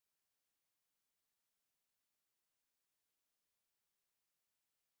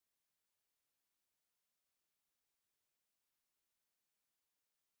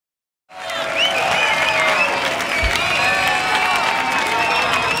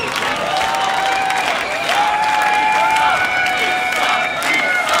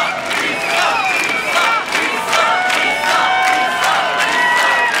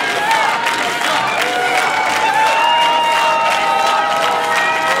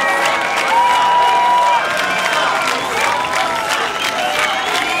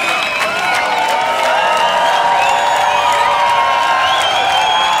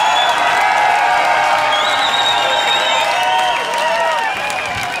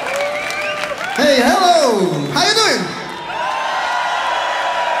Hey, hello! How you doing?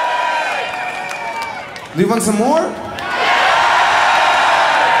 Do you want some more?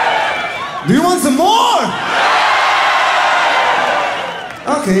 Do you want some more?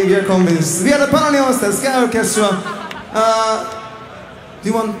 Okay, we are convinced. We are the Pannonia Allstars Ska Orchestra. Do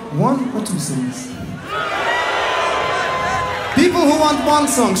you want one or two songs? People who want one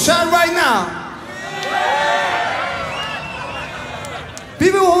song, shout right now.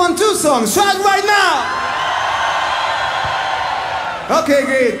 People who want two songs, shout right now. Okay,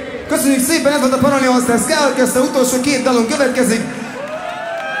 great. Köszönjük szépen, ez volt a Pannonia Allstars Ska Orchestra, utolsó két dalunk következik.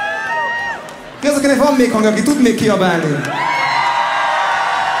 Ki az, akinek van még hang, aki tud még kiabálni?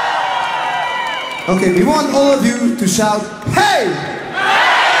 Okay, we want all of you to shout, hey!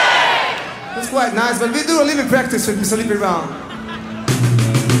 Hey! That's quite nice, but we do a little practice with Mr. Lippy Round.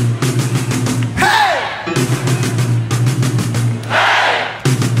 Hey! Hey!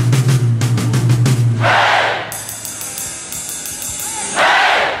 Hey!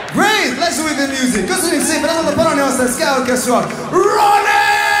 Hey! Great! Let's do it in music. Köszönjük szépen, ez volt a Pannonia Allstars Ska Orchestra. Run it!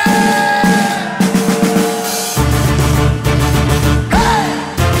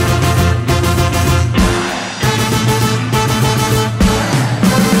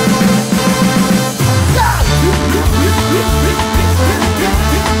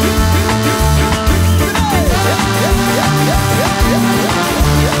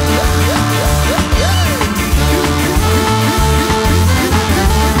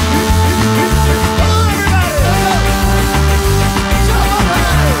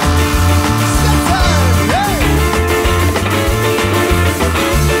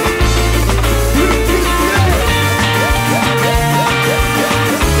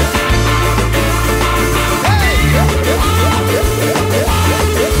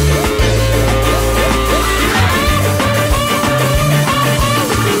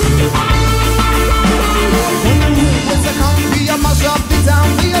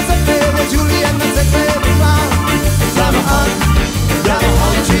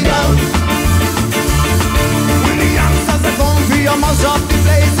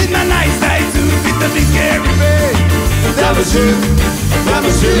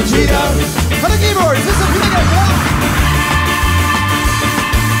 For the keyboards, listen to the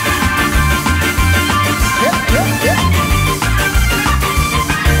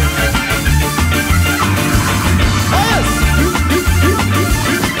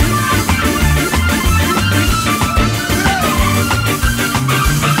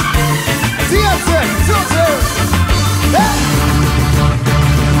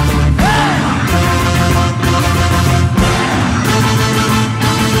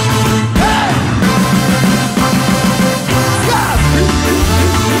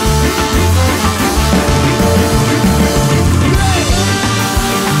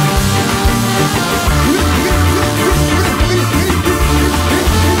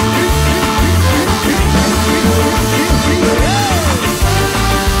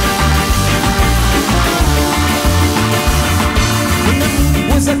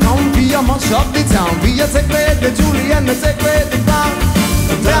of the town, we are secret, the Julie and the secret, the clown.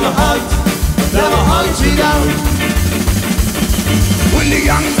 Them a hunt, she down. When the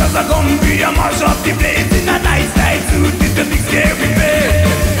youngsters are gone, we are mash up the place in a nice tight suit with the big scary